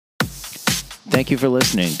Thank you for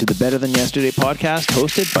listening to the Better Than Yesterday podcast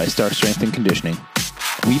hosted by Stark Strength and Conditioning.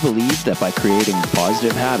 We believe that by creating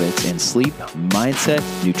positive habits in sleep, mindset,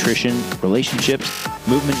 nutrition, relationships,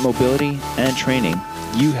 movement, mobility, and training,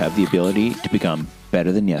 you have the ability to become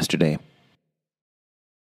better than yesterday.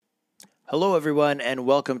 Hello, everyone, and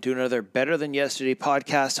welcome to another Better Than Yesterday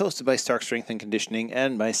podcast hosted by Stark Strength and Conditioning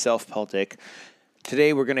and myself, Paul Dick.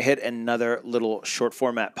 Today, we're going to hit another little short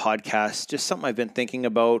format podcast, just something I've been thinking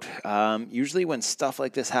about. Usually when stuff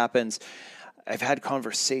like this happens, I've had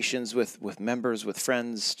conversations with members, with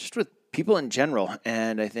friends, just with people in general.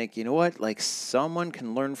 And I think, you know what, like someone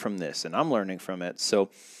can learn from this and I'm learning from it.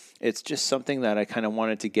 So it's just something that I kind of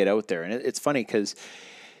wanted to get out there. And it's funny because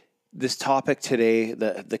this topic today,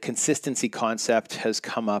 the consistency concept, has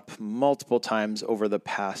come up multiple times over the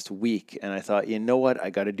past week, and I thought, you know what, I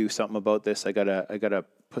got to do something about this. I gotta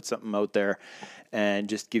put something out there, and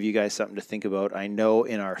just give you guys something to think about. I know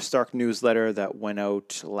in our Stark newsletter that went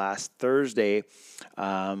out last Thursday,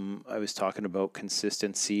 I was talking about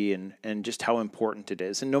consistency and just how important it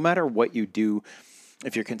is. And no matter what you do,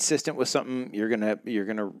 if you're consistent with something, you're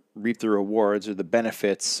gonna reap the rewards or the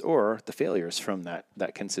benefits or the failures from that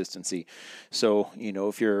consistency. So, you know,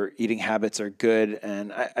 if your eating habits are good,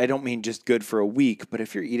 and I don't mean just good for a week, but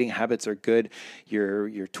if your eating habits are good,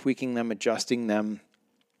 you're tweaking them, adjusting them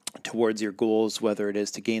towards your goals, whether it is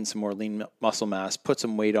to gain some more lean muscle mass, put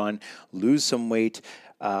some weight on, lose some weight.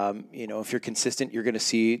 If you're consistent, you're going to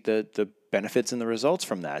see the benefits and the results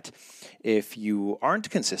from that. If you aren't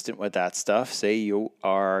consistent with that stuff, say you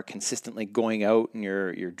are consistently going out and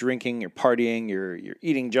you're drinking, you're partying, you're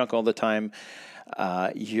eating junk all the time,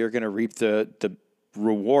 you're going to reap the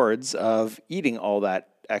rewards of eating all that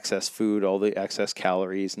excess food, all the excess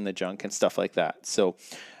calories and the junk and stuff like that. So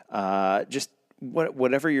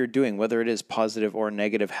whatever you're doing, whether it is positive or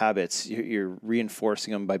negative habits, you're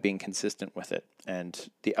reinforcing them by being consistent with it. And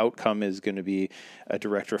the outcome is going to be a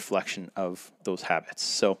direct reflection of those habits.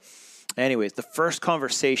 So anyways, the first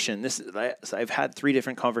conversation, I've had 3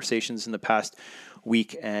 different conversations in the past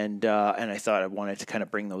week, and I thought I wanted to kind of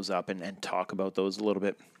bring those up and talk about those a little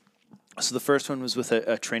bit. So the first one was with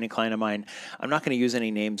a training client of mine. I'm not going to use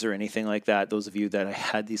any names or anything like that. Those of you that I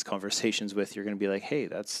had these conversations with, you're going to be like, hey,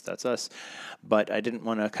 that's us. But I didn't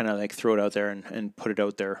want to kind of like throw it out there and put it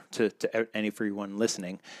out there to everyone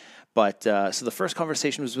listening. But so the first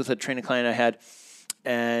conversation was with a training client I had.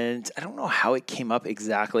 And I don't know how it came up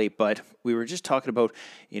exactly, but we were just talking about,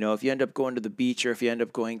 if you end up going to the beach or if you end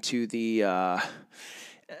up going to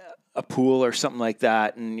a pool or something like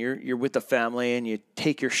that, and you're with the family and you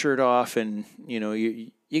take your shirt off and,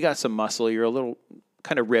 you got some muscle, you're a little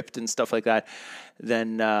kind of ripped and stuff like that,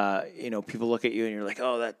 then, people look at you and you're like,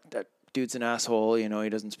 oh, that dude's an asshole. He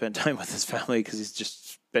doesn't spend time with his family because he's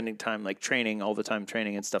just spending time like training all the time,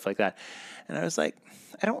 training and stuff like that. And I was like,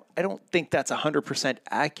 I don't think that's 100%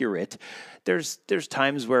 accurate. There's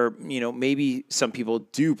times where, maybe some people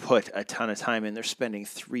do put a ton of time in. They're spending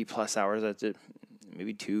 3+ hours at the,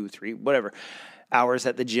 maybe 2, 3, whatever hours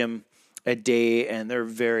at the gym a day, and they're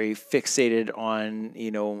very fixated on,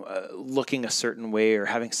 looking a certain way or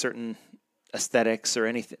having certain aesthetics or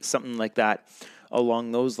anything, something like that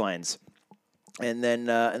along those lines. And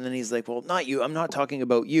then he's like, well, not you. I'm not talking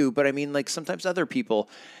about you, but I mean, like sometimes other people.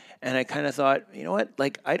 And I kind of thought, you know what?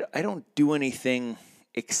 Like, I don't do anything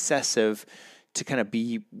excessive to kind of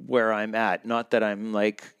be where I'm at. Not that I'm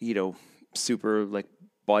like, super like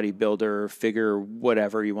bodybuilder, figure,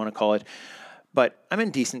 whatever you want to call it. But I'm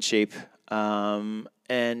in decent shape.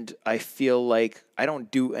 And I feel like I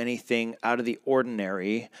don't do anything out of the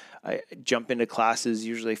ordinary. I jump into classes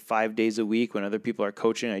usually 5 days a week when other people are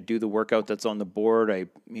coaching. I do the workout that's on the board. I,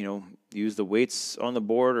 use the weights on the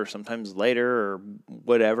board or sometimes lighter or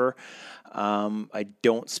whatever. I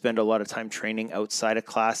don't spend a lot of time training outside of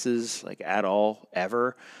classes, like at all,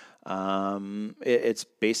 ever. It's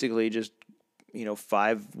basically just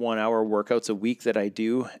 5 1-hour workouts a week that I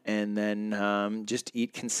do, and then just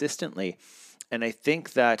eat consistently. And I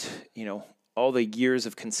think that, all the years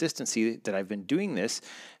of consistency that I've been doing this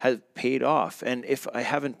has paid off. And if I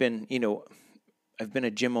haven't been, I've been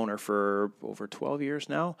a gym owner for over 12 years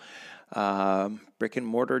now, brick and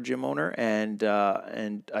mortar gym owner. And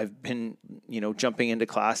I've been, jumping into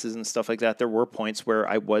classes and stuff like that. There were points where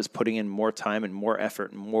I was putting in more time and more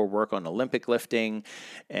effort and more work on Olympic lifting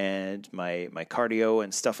and my cardio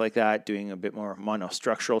and stuff like that, doing a bit more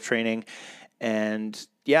monostructural training. And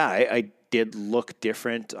yeah, I did look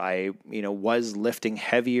different. I, was lifting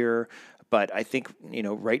heavier, but I think,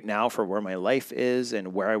 right now for where my life is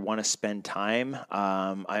and where I want to spend time,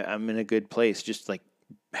 I'm in a good place, just like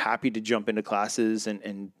happy to jump into classes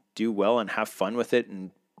and do well and have fun with it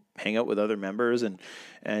and hang out with other members and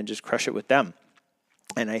just crush it with them.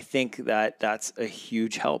 And I think that that's a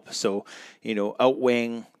huge help. So,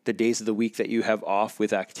 outweighing the days of the week that you have off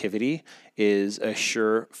with activity is a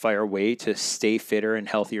surefire way to stay fitter and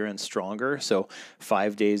healthier and stronger. So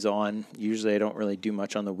 5 days on, usually I don't really do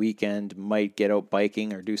much on the weekend, might get out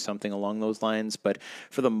biking or do something along those lines. But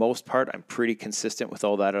for the most part, I'm pretty consistent with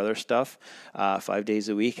all that other stuff, 5 days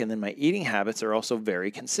a week. And then my eating habits are also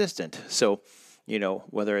very consistent. So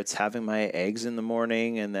whether it's having my eggs in the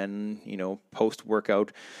morning and then,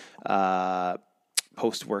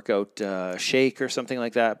 post-workout shake or something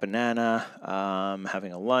like that, banana,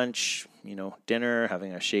 having a lunch, dinner,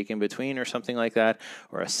 having a shake in between or something like that,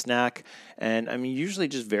 or a snack. And I'm usually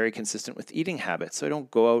just very consistent with eating habits. So I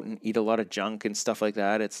don't go out and eat a lot of junk and stuff like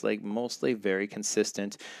that. It's like mostly very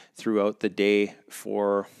consistent throughout the day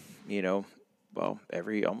for,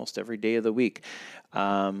 almost every day of the week.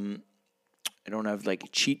 I don't have like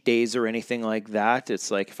cheat days or anything like that.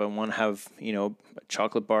 It's like if I want to have, a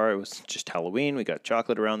chocolate bar, it was just Halloween. We got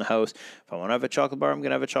chocolate around the house. If I want to have a chocolate bar, I'm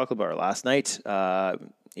going to have a chocolate bar. Last night, I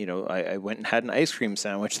went and had an ice cream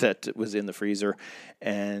sandwich that was in the freezer,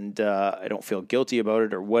 and I don't feel guilty about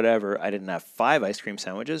it or whatever. I didn't have 5 ice cream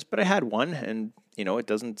sandwiches, but I had one, and,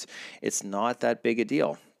 it's not that big a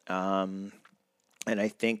deal. And I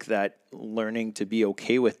think that learning to be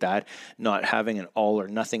okay with that, not having an all or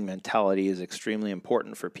nothing mentality, is extremely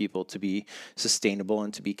important for people to be sustainable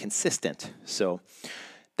and to be consistent. So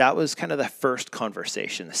that was kind of the first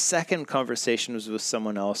conversation. The second conversation was with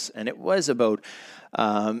someone else, and it was about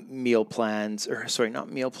meal plans,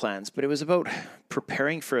 not meal plans, but it was about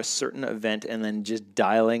preparing for a certain event and then just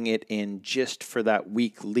dialing it in just for that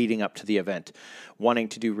week leading up to the event, wanting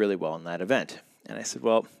to do really well in that event. And I said,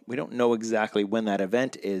 well, we don't know exactly when that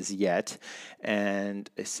event is yet. And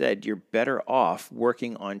I said, you're better off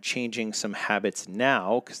working on changing some habits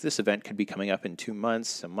now, because this event could be coming up in 2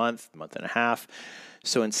 months, a month and a half.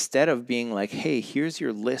 So instead of being like, hey, here's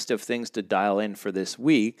your list of things to dial in for this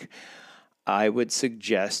week, I would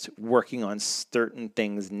suggest working on certain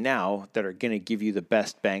things now that are going to give you the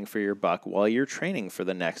best bang for your buck while you're training for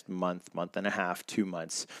the next month and a half, 2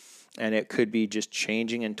 months. And it could be just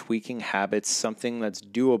changing and tweaking habits, something that's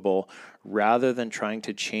doable, rather than trying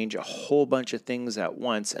to change a whole bunch of things at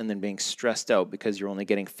once and then being stressed out because you're only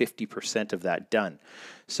getting 50% of that done.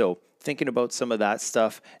 So thinking about some of that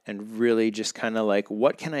stuff and really just kind of like,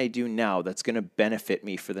 what can I do now that's going to benefit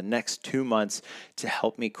me for the next 2 months to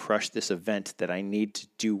help me crush this event that I need to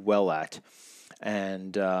do well at?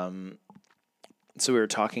 And so we were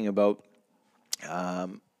talking about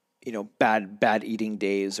bad eating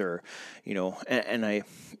days, or,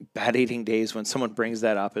 bad eating days, when someone brings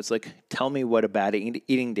that up, it's like, tell me what a bad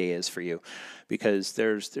eating day is for you, because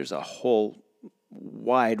there's a whole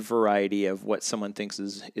wide variety of what someone thinks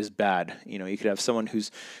is bad. You could have someone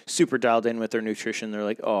who's super dialed in with their nutrition. They're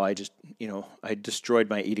like, oh, I destroyed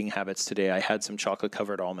my eating habits today. I had some chocolate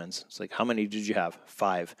covered almonds. It's like, how many did you have?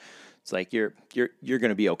 5. It's like, you're going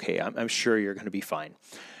to be okay. I'm sure you're going to be fine.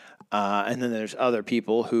 And then there's other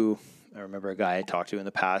people who, I remember a guy I talked to in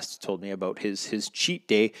the past told me about his cheat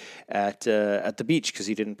day at the beach because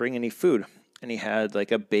he didn't bring any food. And he had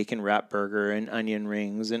like a bacon wrap burger and onion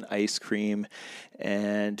rings and ice cream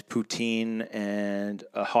and poutine and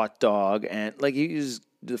a hot dog. And like he used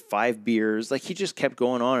the 5 beers. Like he just kept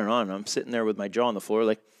going on and on. And I'm sitting there with my jaw on the floor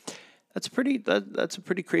like, that's a pretty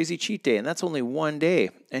crazy cheat day. And that's only one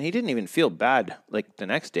day. And he didn't even feel bad. Like the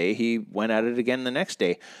next day, he went at it again the next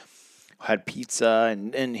day. Had pizza,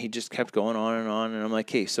 and he just kept going on. And I'm like,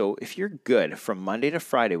 hey, so if you're good from Monday to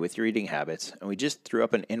Friday with your eating habits, and we just threw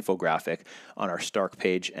up an infographic on our Stark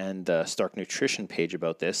page and the Stark Nutrition page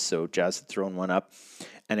about this, so Jazz had thrown one up,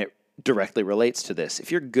 and it directly relates to this.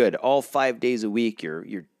 If you're good all 5 days a week,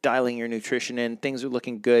 you're dialing your nutrition in, things are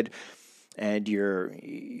looking good, and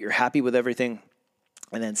you're happy with everything,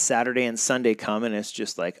 and then Saturday and Sunday come, and it's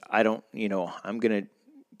just like,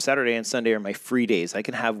 Saturday and Sunday are my free days. I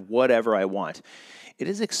can have whatever I want. It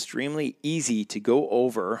is extremely easy to go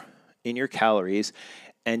over in your calories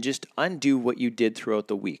and just undo what you did throughout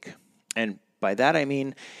the week. And by that, I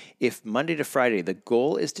mean, if Monday to Friday, the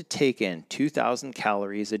goal is to take in 2,000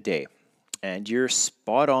 calories a day, and you're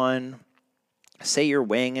spot on, say you're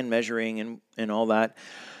weighing and measuring and all that,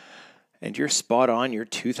 and you're spot on your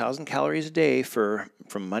 2,000 calories a day from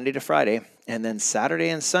Monday to Friday, and then Saturday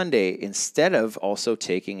and Sunday, instead of also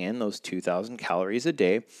taking in those 2,000 calories a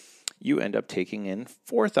day, you end up taking in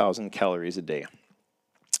 4,000 calories a day.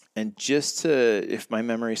 And just to, if my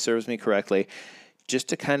memory serves me correctly, just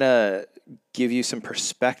to kind of give you some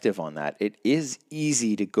perspective on that, it is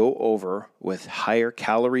easy to go over with higher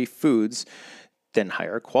calorie foods then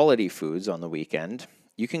higher quality foods on the weekend.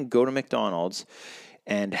 You can go to McDonald's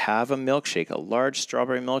and have a milkshake, a large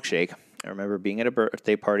strawberry milkshake. I remember being at a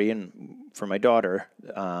birthday party for my daughter.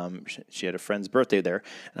 She had a friend's birthday there.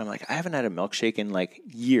 And I'm like, I haven't had a milkshake in like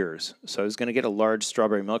years. So I was going to get a large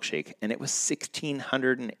strawberry milkshake. And it was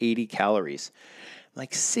 1,680 calories.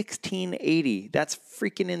 Like 1,680. That's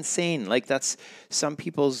freaking insane. Like that's some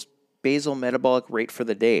people's basal metabolic rate for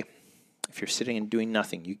the day. If you're sitting and doing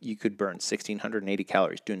nothing, you could burn 1,680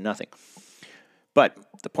 calories doing nothing. But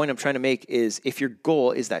the point I'm trying to make is if your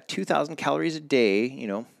goal is that 2,000 calories a day,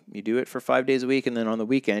 you do it for 5 days a week, and then on the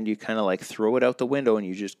weekend, you kind of like throw it out the window and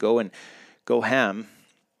you just go ham,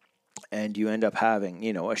 and you end up having,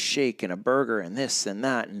 a shake and a burger and this and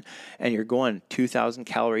that, and you're going 2,000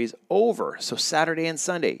 calories over. So Saturday and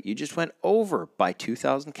Sunday, you just went over by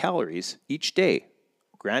 2,000 calories each day.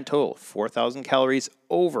 Grand total, 4,000 calories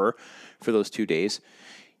over for those 2 days.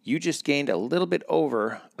 You just gained a little bit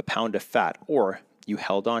over a pound of fat, or you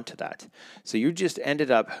held on to that. So you just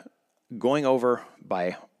ended up going over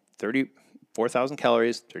by 34,000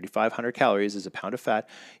 calories, 3,500 calories is a pound of fat.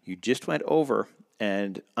 You just went over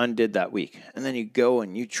and undid that week. And then you go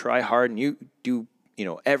and you try hard and you do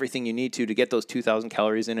everything you need to get those 2,000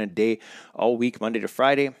 calories in a day all week, Monday to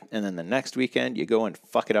Friday. And then the next weekend, you go and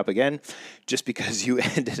fuck it up again just because you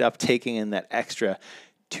ended up taking in that extra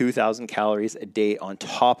 2,000 calories a day on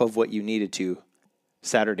top of what you needed to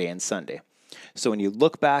Saturday and Sunday. So when you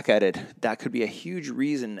look back at it, that could be a huge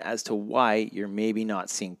reason as to why you're maybe not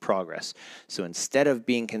seeing progress. So instead of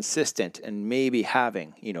being consistent and maybe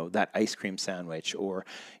having, that ice cream sandwich or,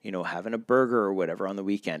 having a burger or whatever on the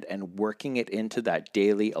weekend and working it into that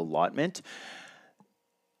daily allotment,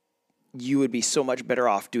 you would be so much better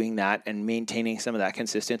off doing that and maintaining some of that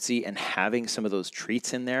consistency and having some of those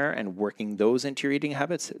treats in there and working those into your eating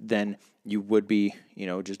habits than you would be,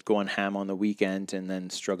 just going ham on the weekend and then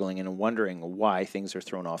struggling and wondering why things are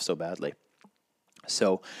thrown off so badly.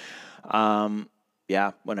 So, when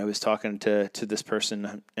I was talking to this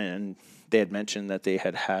person and they had mentioned that they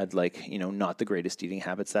had like, not the greatest eating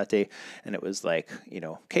habits that day. And it was like,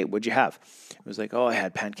 okay, what'd you have? It was like, oh, I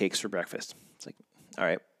had pancakes for breakfast. It's like, all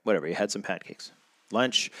right. Whatever, you had some pancakes.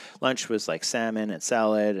 Lunch was like salmon and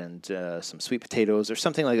salad and some sweet potatoes or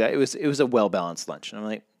something like that. It was a well-balanced lunch. And I'm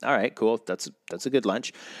like, all right, cool. That's a good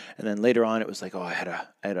lunch. And then later on it was like, oh, I had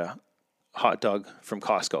a hot dog from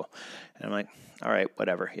Costco. And I'm like, all right,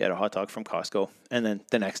 whatever. You had a hot dog from Costco. And then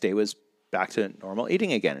the next day was back to normal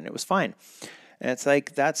eating again and it was fine. And it's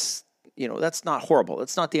like that's not horrible.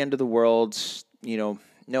 It's not the end of the world,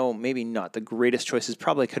 No, maybe not. The greatest choices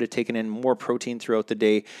probably could have taken in more protein throughout the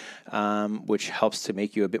day, which helps to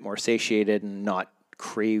make you a bit more satiated and not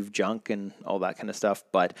crave junk and all that kind of stuff.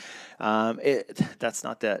 But that's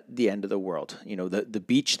not the end of the world. The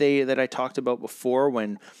beach day that I talked about before,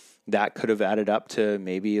 when that could have added up to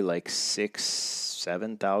maybe like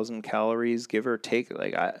 7,000 calories, give or take,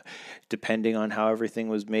 depending on how everything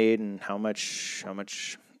was made and how much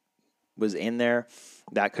was in there,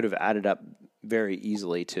 that could have added up very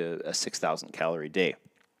easily to a 6,000 calorie day.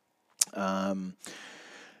 And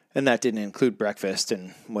that didn't include breakfast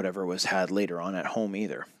and whatever was had later on at home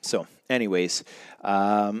either. So anyways,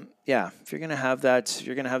 if you're going to have that, if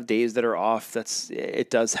you're going to have days that are off,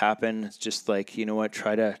 it does happen. It's just like,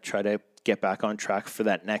 try to get back on track for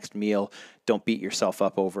that next meal. Don't beat yourself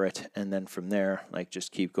up over it. And then from there,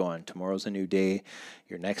 just keep going. Tomorrow's a new day.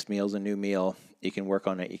 Your next meal's a new meal. You can work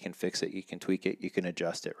on it. You can fix it. You can tweak it. You can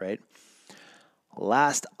adjust it, right?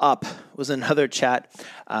 Last up was another chat.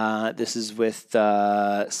 This is with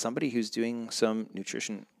somebody who's doing some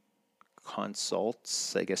nutrition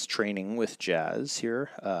consults, I guess, training with Jazz here,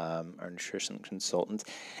 our nutrition consultant.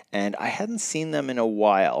 And I hadn't seen them in a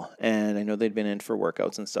while. And I know they'd been in for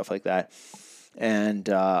workouts and stuff like that. And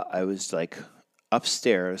I was like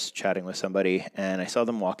upstairs chatting with somebody and I saw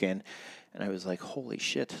them walk in and I was like, holy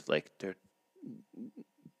shit, like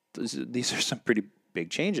these are some pretty big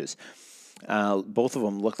changes. Both of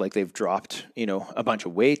them look like they've dropped, a bunch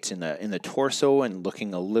of weight in the torso and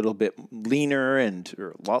looking a little bit leaner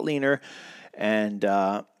or a lot leaner. And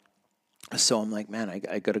so I'm like, man,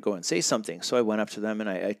 I got to go and say something. So I went up to them and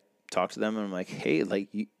I talked to them and I'm like, hey,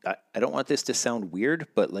 I don't want this to sound weird,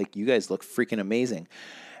 but you guys look freaking amazing.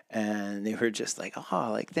 And they were just like,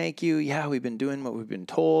 thank you. Yeah, we've been doing what we've been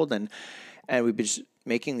told. And we've been just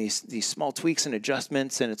making these small tweaks and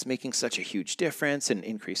adjustments, and it's making such a huge difference and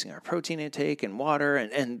increasing our protein intake and water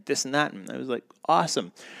and this and that. And I was like,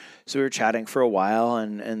 awesome. So we were chatting for a while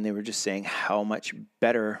and they were just saying how much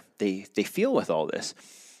better they feel with all this.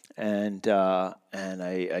 And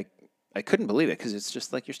I I couldn't believe it, because it's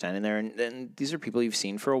just like you're standing there, and these are people you've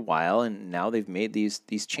seen for a while, and now they've made these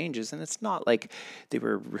changes, and it's not like they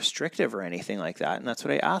were restrictive or anything like that. And that's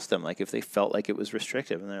what I asked them, like if they felt like it was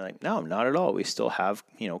restrictive, and they're like, no, not at all. We still have,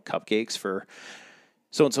 cupcakes for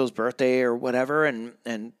so-and-so's birthday or whatever,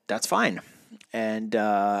 and that's fine. And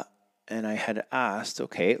I had asked,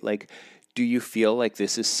 okay, like, do you feel like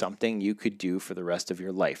this is something you could do for the rest of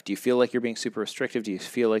your life? Do you feel like you're being super restrictive? Do you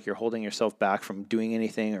feel like you're holding yourself back from doing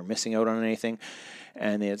anything or missing out on anything?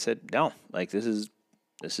 And they had said, no, like this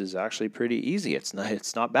is actually pretty easy. It's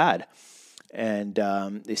not bad. And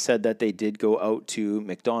they said that they did go out to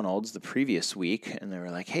McDonald's the previous week, and they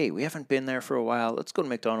were like, hey, we haven't been there for a while. Let's go to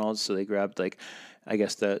McDonald's. So they grabbed, like, I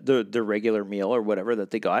guess the regular meal or whatever that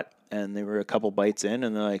they got, and they were a couple bites in,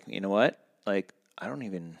 and they're like, you know what? Like, I don't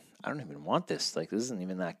even want this. Like, this isn't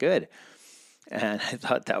even that good. And I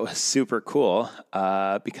thought that was super cool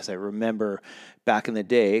because I remember back in the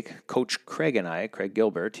day, Coach Craig and I, Craig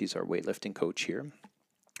Gilbert, he's our weightlifting coach here,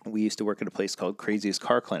 we used to work at a place called Craziest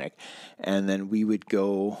Car Clinic. And then we would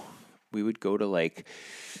go to, like,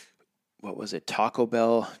 what was it? Taco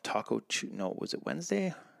Bell, was it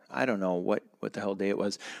Wednesday? I don't know what the hell day it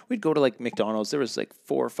was. We'd go to, like, McDonald's. There was like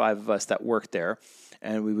 4 or 5 of us that worked there,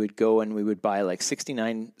 and we would go and we would buy like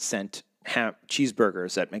 69-cent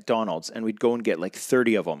cheeseburgers at McDonald's, and we'd go and get like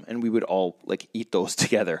 30 of them, and we would all like eat those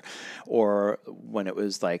together. Or when it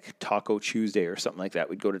was like Taco Tuesday or something like that,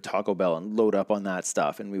 we'd go to Taco Bell and load up on that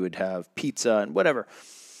stuff, and we would have pizza and whatever.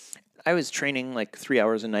 I was training like 3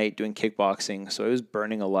 hours a night doing kickboxing, so I was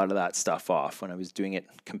burning a lot of that stuff off when I was doing it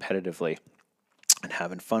competitively and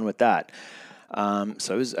having fun with that.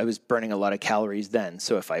 So I was burning a lot of calories then.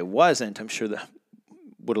 So if I wasn't, I'm sure that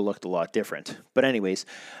would have looked a lot different. But anyways,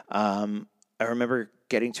 I remember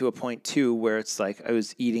getting to a point too where it's like I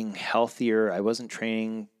was eating healthier. I wasn't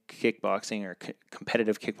training kickboxing or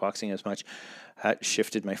competitive kickboxing as much. I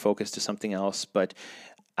shifted my focus to something else. But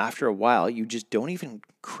after a while, you just don't even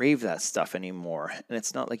crave that stuff anymore. And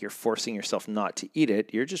it's not like you're forcing yourself not to eat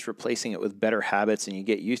it. You're just replacing it with better habits, and you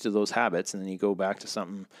get used to those habits, and then you go back to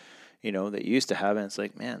something, that you used to have, and it's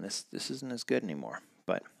like, man, this isn't as good anymore.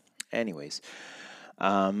 But anyways,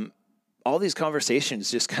 all these conversations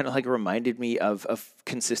just kind of like reminded me of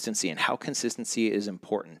consistency and how consistency is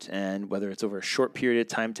important, and whether it's over a short period of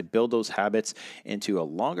time to build those habits into a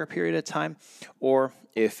longer period of time, or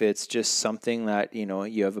if it's just something that,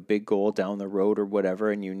 you have a big goal down the road or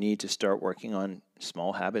whatever, and you need to start working on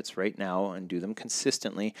small habits right now and do them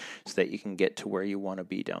consistently so that you can get to where you want to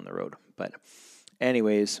be down the road. But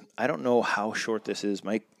anyways, I don't know how short this is.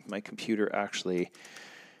 My computer actually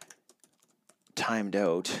timed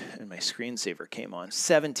out and my screensaver came on.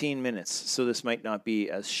 17 minutes. So this might not be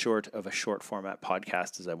as short of a short format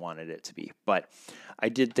podcast as I wanted it to be, but I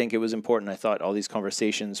did think it was important. I thought all these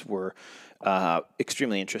conversations were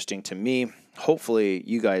extremely interesting to me. Hopefully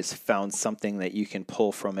you guys found something that you can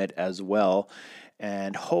pull from it as well,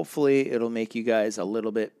 and hopefully it'll make you guys a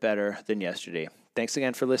little bit better than yesterday. Thanks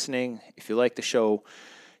again for listening. If you like the show,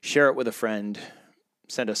 share it with a friend.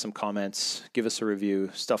 Send us some comments, give us a review,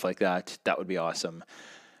 stuff like that. That would be awesome.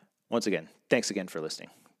 Once again, thanks again for listening.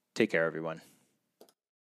 Take care, everyone.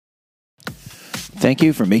 Thank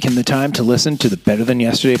you for making the time to listen to the Better Than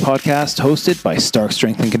Yesterday podcast hosted by Stark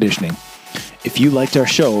Strength and Conditioning. If you liked our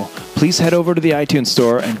show, please head over to the iTunes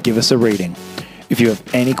store and give us a rating. If you have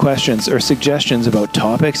any questions or suggestions about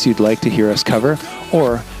topics you'd like to hear us cover,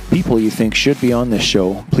 or people you think should be on this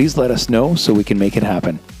show, please let us know so we can make it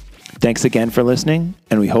happen. Thanks again for listening,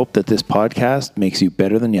 and we hope that this podcast makes you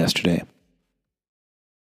better than yesterday.